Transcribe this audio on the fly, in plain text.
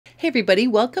Hey everybody,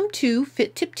 welcome to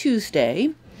Fit Tip Tuesday.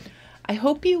 I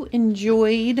hope you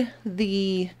enjoyed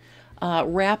the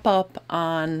wrap up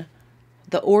on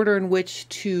the order in which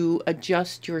to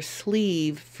adjust your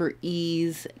sleeve for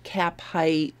ease, cap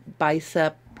height,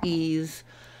 bicep ease.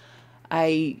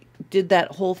 I did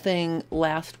that whole thing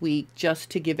last week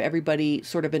just to give everybody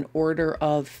sort of an order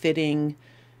of fitting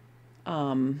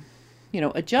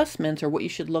adjustments, or what you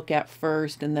should look at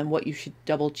first and then what you should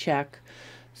double check.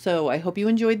 So I hope you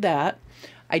enjoyed that.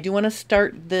 I do want to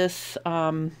start this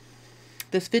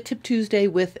this Fit Tip Tuesday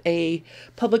with a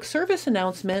public service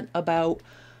announcement about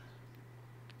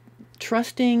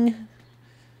trusting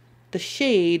the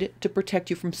shade to protect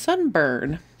you from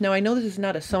sunburn. Now I know this is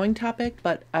not a sewing topic,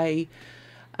 but I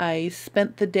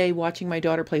spent the day watching my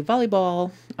daughter play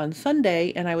volleyball on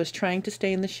Sunday, and I was trying to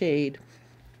stay in the shade.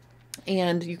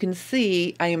 And you can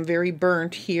see I am very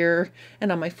burnt here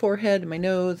and on my forehead and my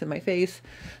nose and my face.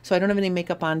 So I don't have any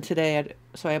makeup on today.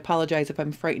 So I apologize if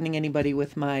I'm frightening anybody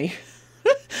with my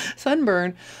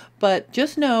sunburn. But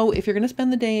just know, if you're going to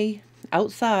spend the day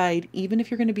outside, even if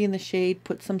you're going to be in the shade,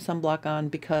 put some sunblock on,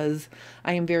 because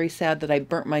I am very sad that I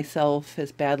burnt myself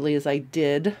as badly as I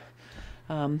did.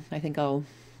 I think I'll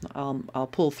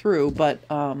pull through, but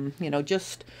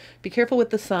just be careful with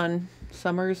the sun.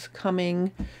 Summer's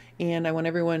coming, and I want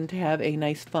everyone to have a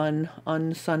nice, fun,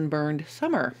 unsunburned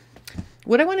summer.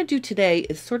 What I want to do today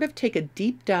is sort of take a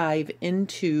deep dive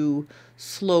into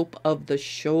slope of the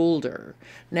shoulder.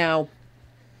 Now,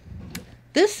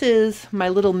 this is my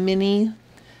little mini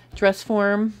dress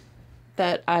form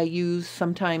that I use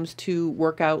sometimes to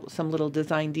work out some little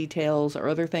design details or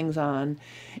other things on.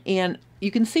 And you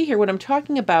can see here what I'm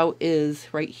talking about is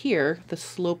right here, the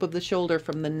slope of the shoulder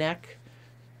from the neck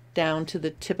down to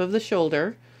the tip of the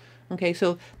shoulder. Okay,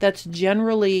 so that's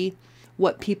generally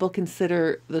what people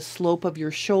consider the slope of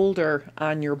your shoulder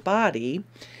on your body.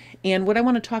 And what I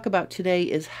want to talk about today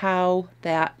is how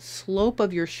that slope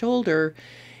of your shoulder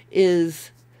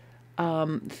is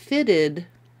fitted,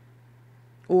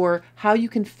 or how you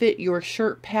can fit your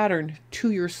shirt pattern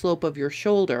to your slope of your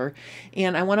shoulder.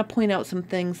 And I want to point out some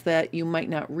things that you might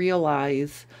not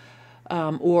realize,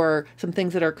 or some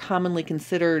things that are commonly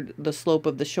considered the slope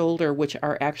of the shoulder, which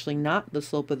are actually not the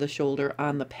slope of the shoulder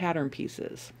on the pattern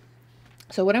pieces.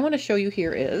 So what I want to show you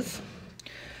here is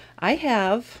I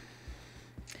have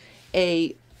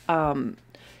a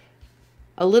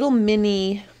little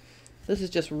mini, this is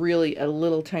just really a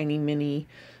little tiny mini,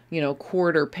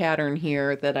 quarter pattern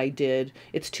here that I did.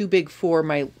 It's too big for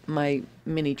my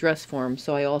mini dress form,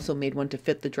 so I also made one to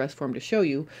fit the dress form to show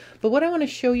you. But what I want to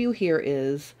show you here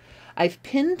is I've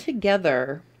pinned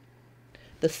together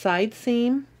the side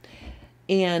seam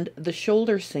and the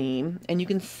shoulder seam, and you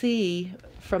can see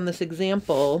from this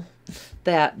example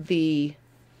that the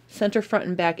center, front,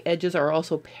 and back edges are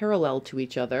also parallel to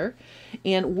each other.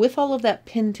 And with all of that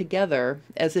pinned together,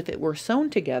 as if it were sewn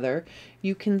together,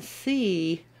 you can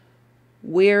see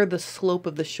where the slope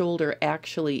of the shoulder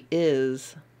actually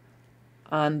is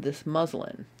on this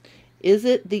muslin. Is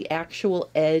it the actual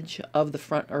edge of the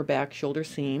front or back shoulder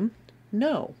seam?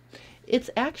 No. It's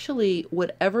actually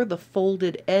whatever the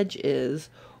folded edge is,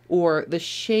 or the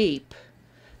shape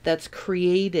that's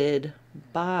created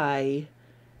by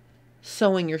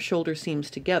sewing your shoulder seams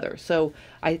together. So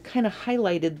I kind of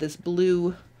highlighted this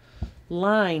blue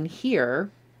line here.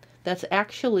 That's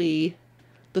actually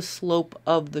the slope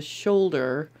of the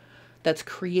shoulder that's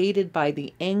created by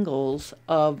the angles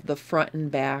of the front and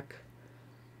back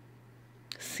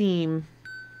seam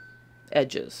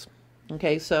edges.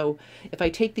 Okay, so if I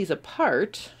take these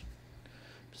apart,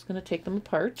 I'm just going to take them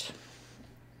apart.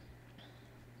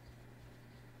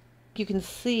 You can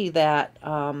see that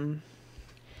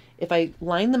if I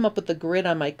line them up with the grid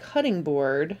on my cutting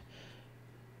board,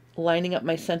 lining up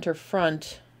my center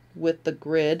front with the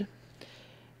grid,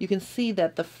 you can see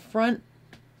that the front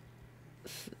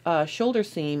shoulder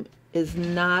seam is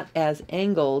not as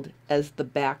angled as the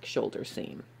back shoulder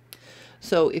seam.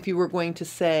 So if you were going to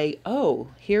say, oh,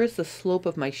 here's the slope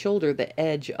of my shoulder, the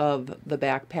edge of the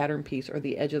back pattern piece or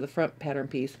the edge of the front pattern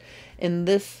piece, in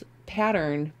this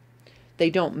pattern, they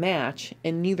don't match,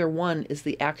 and neither one is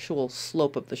the actual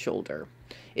slope of the shoulder.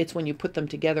 It's when you put them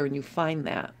together and you find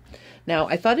that. Now,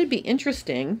 I thought it'd be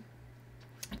interesting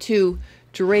to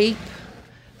drape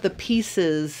the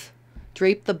pieces,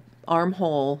 drape the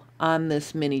armhole on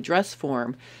this mini dress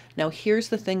form. Now, here's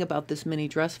the thing about this mini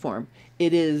dress form.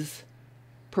 It is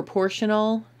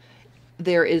proportional.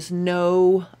 There is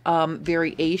no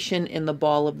variation in the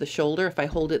ball of the shoulder. If I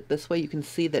hold it this way, you can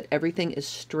see that everything is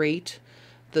straight.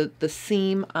 The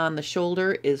seam on the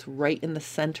shoulder is right in the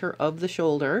center of the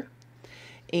shoulder,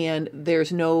 and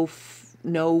there's no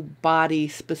no body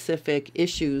specific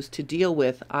issues to deal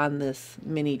with on this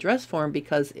mini dress form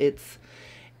because it's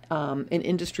an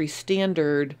industry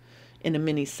standard in a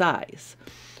mini size.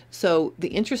 So the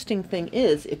interesting thing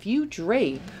is, if you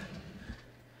drape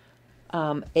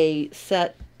a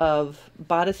set of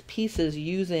bodice pieces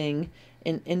using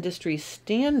an industry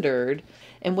standard,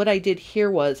 and what I did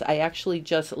here was I actually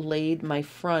just laid my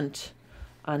front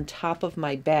on top of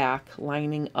my back,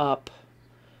 lining up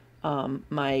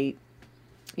my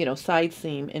side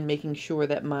seam and making sure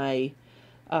that my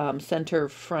center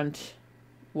front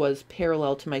was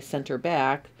parallel to my center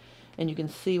back. And you can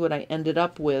see what I ended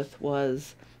up with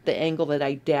was the angle that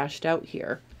I dashed out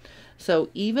here. So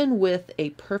even with a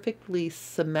perfectly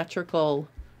symmetrical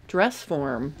dress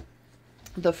form,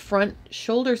 the front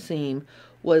shoulder seam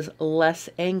was less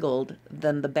angled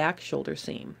than the back shoulder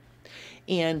seam.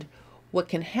 And what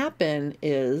can happen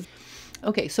is,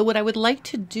 okay, so what I would like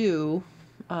to do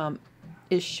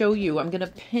is show you, I'm going to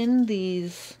pin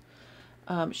these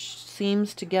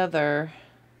seams together,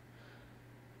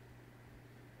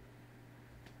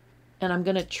 and I'm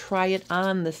going to try it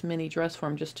on this mini dress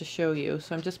form just to show you.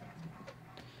 So I'm just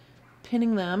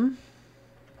pinning them,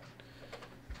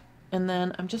 and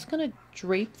then I'm just going to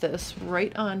drape this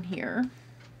right on here.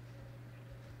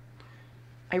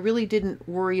 I really didn't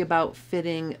worry about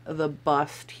fitting the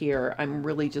bust here. I'm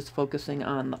really just focusing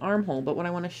on the armhole. But what I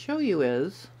want to show you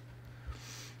is,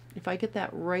 if I get that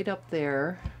right up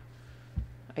there,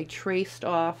 I traced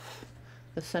off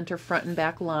the center front and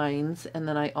back lines, and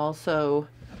then I also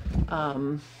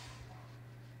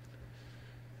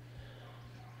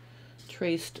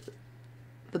traced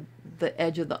the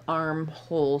edge of the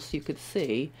armhole so you could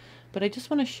see. But I just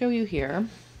want to show you here,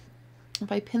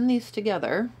 if I pin these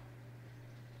together,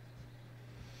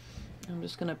 I'm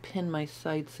just going to pin my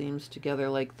side seams together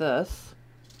like this.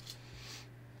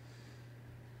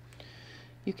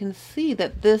 You can see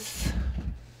that this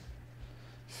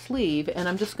sleeve, and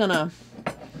I'm just going to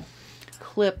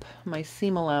clip my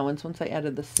seam allowance. Once I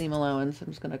added the seam allowance, I'm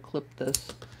just going to clip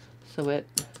this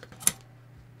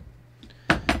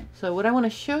so what I want to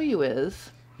show you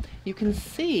is, you can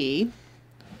see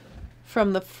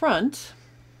from the front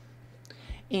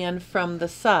and from the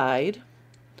side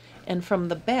and from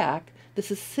the back, this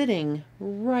is sitting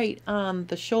right on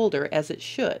the shoulder as it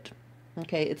should.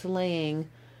 Okay, it's laying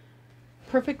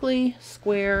perfectly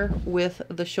square with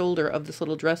the shoulder of this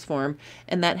little dress form,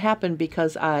 and that happened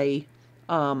because I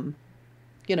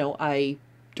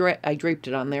draped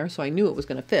it on there, so I knew it was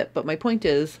going to fit. But my point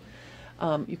is,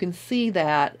 you can see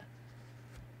that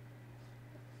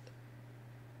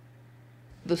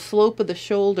the slope of the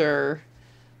shoulder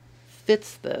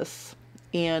fits this,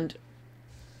 and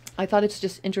I thought it's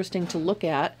just interesting to look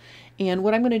at. And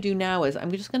what I'm going to do now is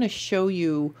I'm just going to show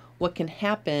you what can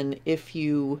happen if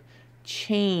you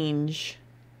change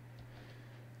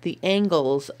the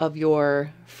angles of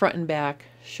your front and back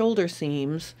shoulder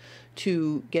seams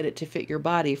to get it to fit your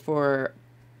body for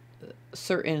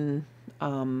certain,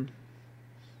 for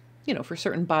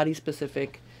certain body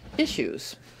specific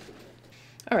issues.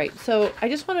 All right, so I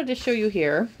just wanted to show you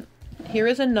here. Here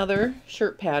is another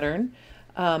shirt pattern.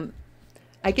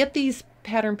 I get these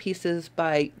pattern pieces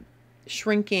by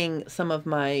shrinking some of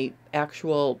my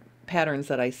actual patterns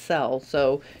that I sell.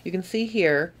 So you can see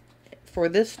here for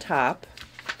this top,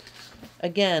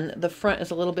 again, the front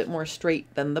is a little bit more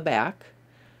straight than the back.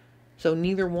 So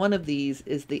neither one of these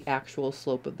is the actual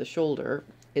slope of the shoulder.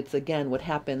 It's, again, what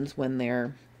happens when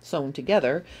they're sewn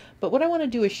together. But what I want to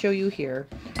do is show you here,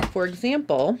 for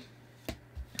example,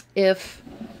 if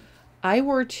I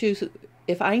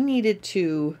needed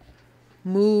to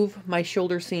move my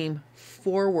shoulder seam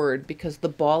forward because the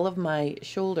ball of my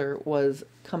shoulder was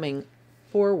coming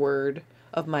forward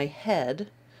of my head,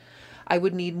 I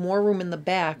would need more room in the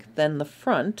back than the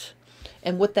front.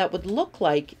 And what that would look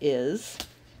like is,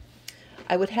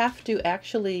 I would have to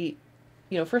actually,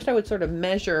 first I would sort of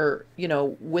measure,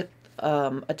 with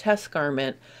a test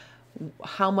garment,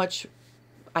 how much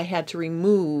I had to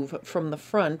remove from the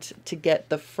front to get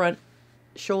the front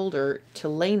shoulder to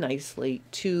lay nicely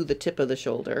to the tip of the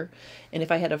shoulder. And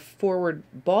if I had a forward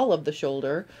ball of the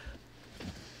shoulder,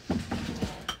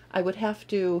 I would have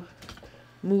to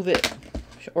move it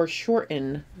or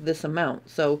shorten this amount.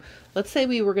 So let's say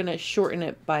we were going to shorten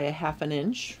it by a 1/2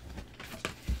 inch.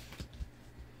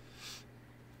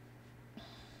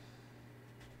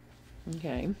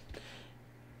 Okay,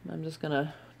 I'm just going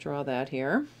to draw that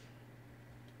here.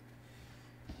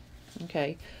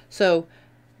 Okay, so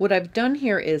what I've done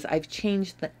here is I've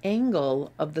changed the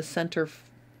angle of the center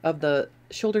of the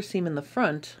shoulder seam in the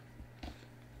front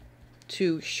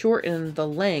to shorten the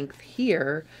length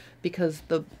here because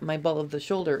my ball of the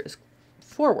shoulder is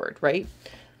forward, right?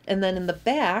 And then in the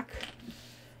back,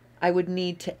 I would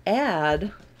need to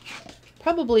add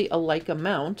probably a like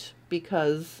amount,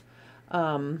 because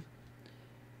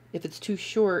if it's too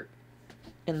short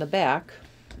in the back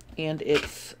and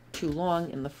it's too long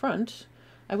in the front,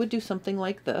 I would do something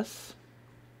like this.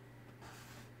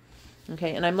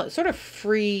 Okay, and I'm sort of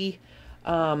free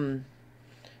drawing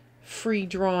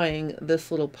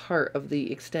this little part of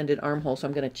the extended armhole, so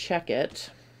I'm going to check it.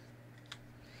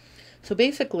 So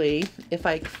basically, if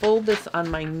I fold this on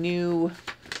my new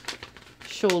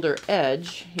shoulder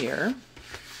edge here,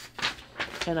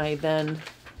 and I then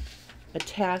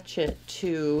attach it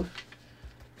to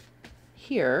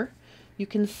here, you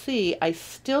can see I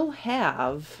still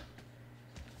have,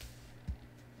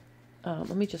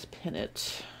 let me just pin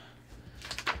it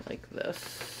like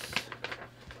this.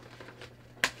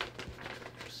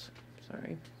 Oops,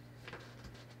 sorry.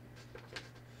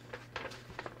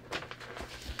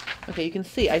 Okay, you can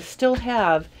see I still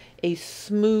have a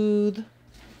smooth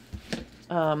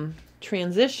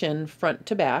transition front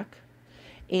to back,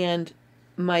 and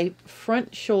my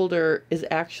front shoulder is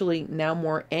actually now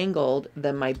more angled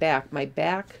than my back. My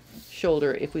back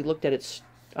shoulder, if we looked at it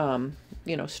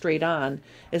you know, straight on,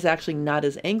 is actually not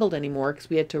as angled anymore, because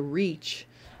we had to reach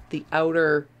the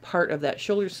outer part of that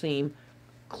shoulder seam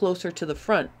closer to the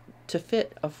front to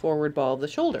fit a forward ball of the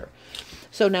shoulder.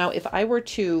 So now if I were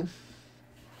to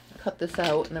cut this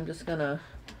out, and I'm just gonna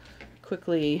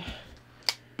quickly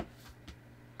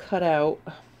cut out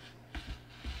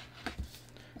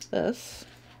this.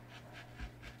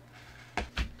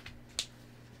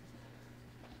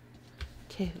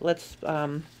 Okay, let's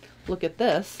look at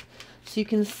this. So you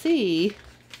can see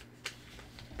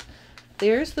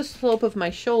there's the slope of my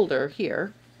shoulder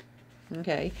here.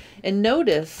 Okay, and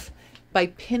notice by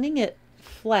pinning it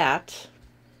flat,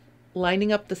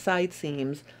 lining up the side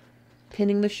seams,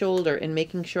 pinning the shoulder, and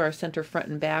making sure our center front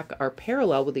and back are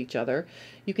parallel with each other,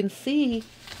 you can see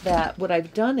that what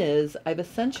I've done is I've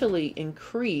essentially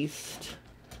increased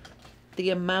the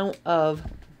amount of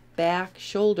back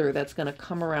shoulder that's going to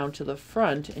come around to the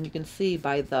front, and you can see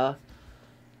by the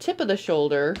tip of the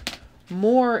shoulder,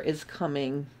 more is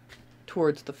coming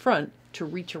towards the front to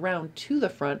reach around to the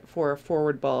front for a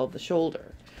forward ball of the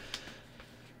shoulder.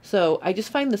 So I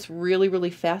just find this really, really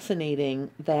fascinating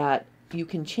that you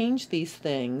can change these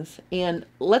things. And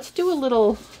let's do a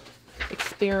little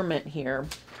experiment here.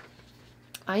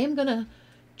 I am going to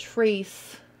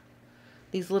trace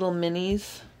these little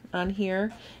minis on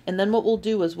here, and then what we'll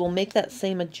do is we'll make that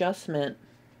same adjustment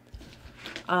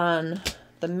on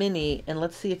the mini, and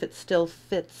let's see if it still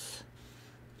fits.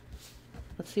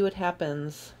 Let's see what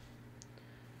happens.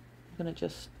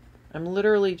 I'm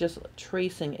literally just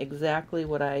tracing exactly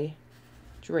what I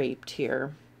draped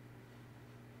here.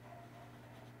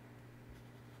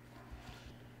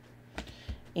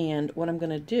 And what I'm going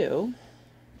to do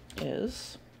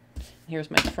is, here's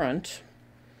my front.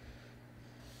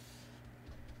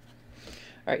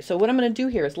 All right, so what I'm going to do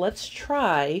here is let's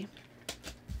try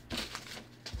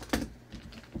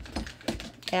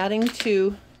adding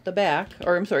to the back,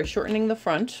 or I'm sorry, shortening the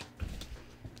front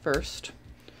first.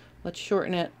 Let's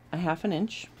shorten it a 1/2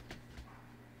 inch,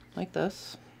 like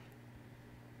this.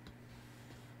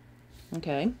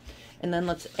 Okay, and then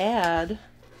let's add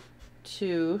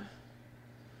to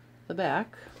the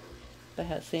back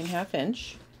the same 1/2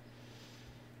 inch.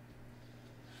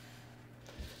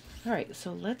 All right,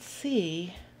 so let's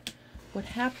see what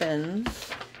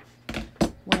happens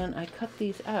when I cut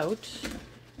these out.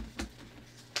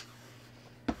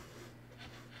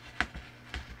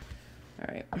 All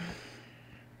right.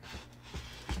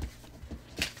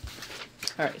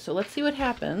 All right, so let's see what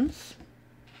happens.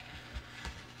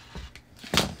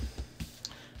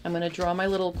 I'm going to draw my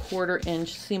little 1/4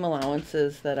 inch seam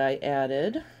allowances that I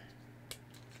added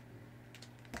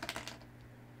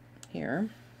here.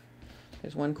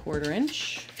 Here's 1/4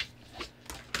 inch,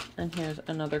 and here's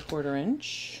another 1/4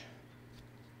 inch.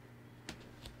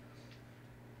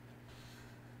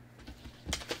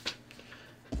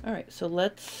 All right, so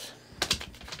let's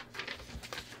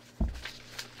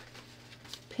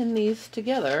pin these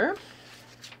together.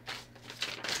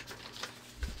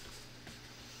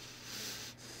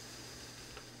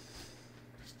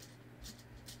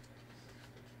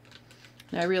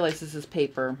 Now I realize this is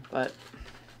paper, but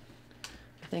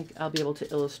I think I'll be able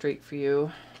to illustrate for you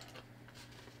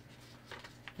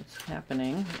what's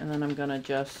happening. And then I'm going to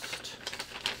just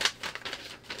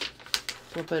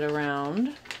flip it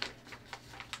around.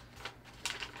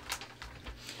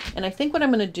 And I think what I'm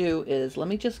going to do is, let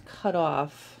me just cut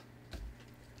off,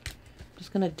 I'm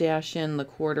just going to dash in the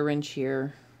 1/4 inch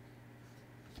here.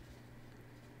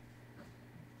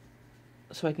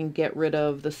 so I can get rid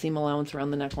of the seam allowance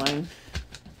around the neckline,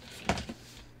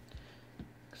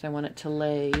 because I want it to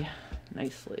lay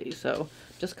nicely. So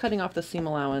just cutting off the seam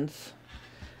allowance.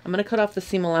 I'm going to cut off the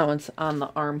seam allowance on the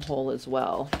armhole as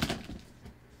well.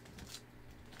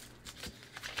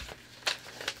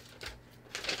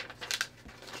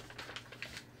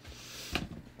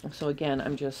 So again,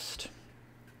 I'm just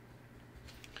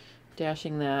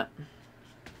dashing that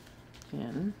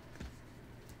in.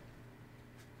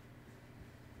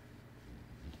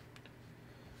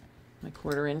 My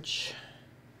 1/4 inch.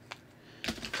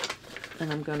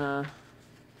 And I'm gonna,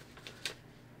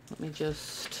 let me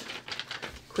just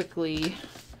quickly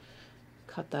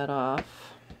cut that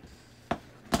off.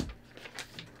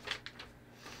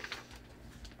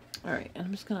 All right, and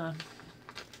I'm just gonna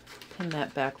pin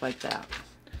that back like that.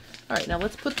 All right, now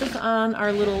let's put this on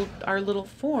our little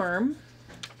form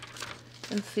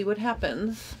and see what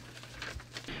happens.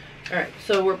 All right,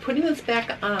 so we're putting this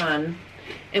back on,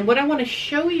 and what I want to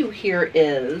show you here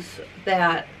is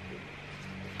that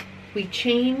we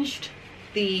changed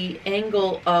the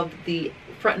angle of the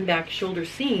front and back shoulder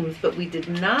seams, but we did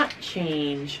not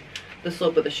change the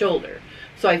slope of the shoulder.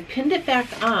 So I've pinned it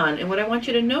back on, and what I want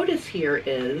you to notice here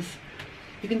is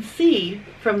you can see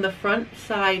from the front,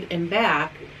 side, and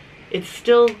back, it's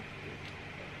still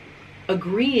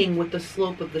agreeing with the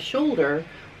slope of the shoulder.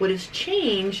 What has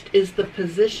changed is the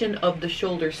position of the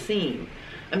shoulder seam.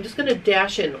 I'm just going to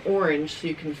dash it in orange so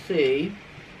you can see.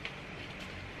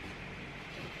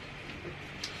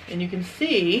 And you can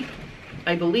see,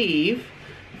 I believe,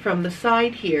 from the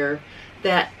side here,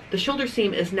 that the shoulder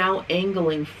seam is now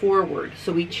angling forward.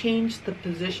 So we changed the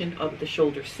position of the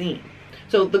shoulder seam.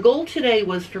 So the goal today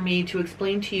was for me to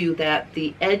explain to you that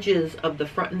the edges of the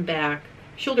front and back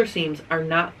shoulder seams are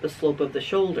not the slope of the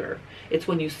shoulder. It's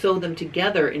when you sew them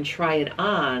together and try it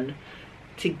on,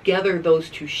 together those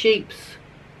two shapes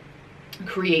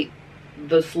create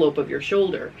the slope of your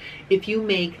shoulder. If you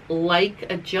make like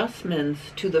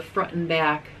adjustments to the front and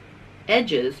back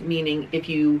edges, meaning if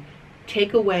you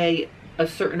take away a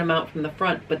certain amount from the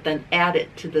front but then add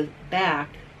it to the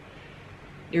back,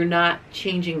 you're not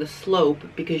changing the slope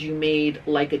because you made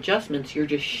like adjustments. You're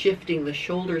just shifting the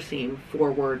shoulder seam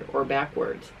forward or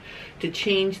backwards. To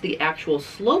change the actual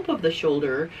slope of the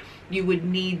shoulder, you would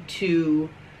need to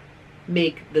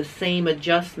make the same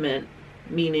adjustment,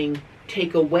 meaning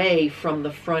take away from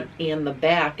the front and the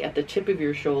back at the tip of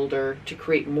your shoulder to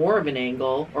create more of an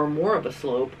angle or more of a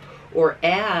slope, or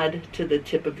add to the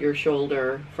tip of your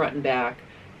shoulder, front and back,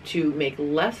 to make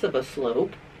less of a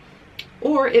slope.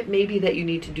 Or it may be that you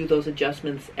need to do those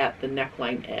adjustments at the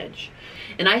neckline edge.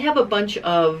 And I have a bunch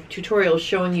of tutorials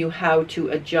showing you how to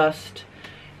adjust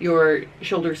your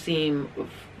shoulder seam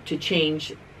to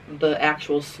change the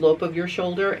actual slope of your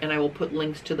shoulder, and I will put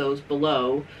links to those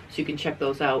below so you can check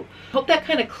those out. Hope that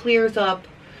kind of clears up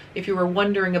if you were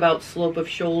wondering about slope of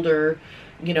shoulder,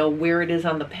 you know, where it is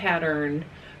on the pattern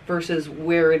versus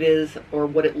where it is or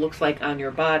what it looks like on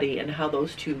your body, and how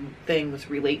those two things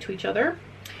relate to each other.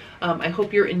 I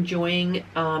hope you're enjoying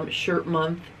Shirt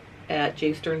Month at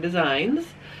J. Stern Designs.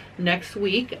 Next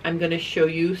week, I'm going to show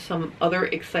you some other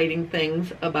exciting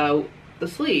things about the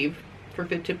sleeve for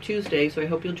Fit Tip Tuesday, so I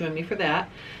hope you'll join me for that.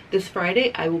 This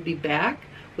Friday, I will be back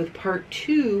with part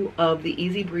 2 of the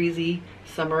Easy Breezy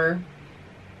summer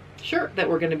shirt that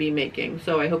we're going to be making.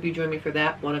 So I hope you join me for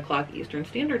that, 1 o'clock Eastern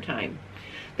Standard Time.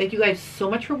 Thank you guys so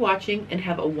much for watching, and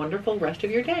have a wonderful rest of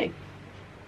your day.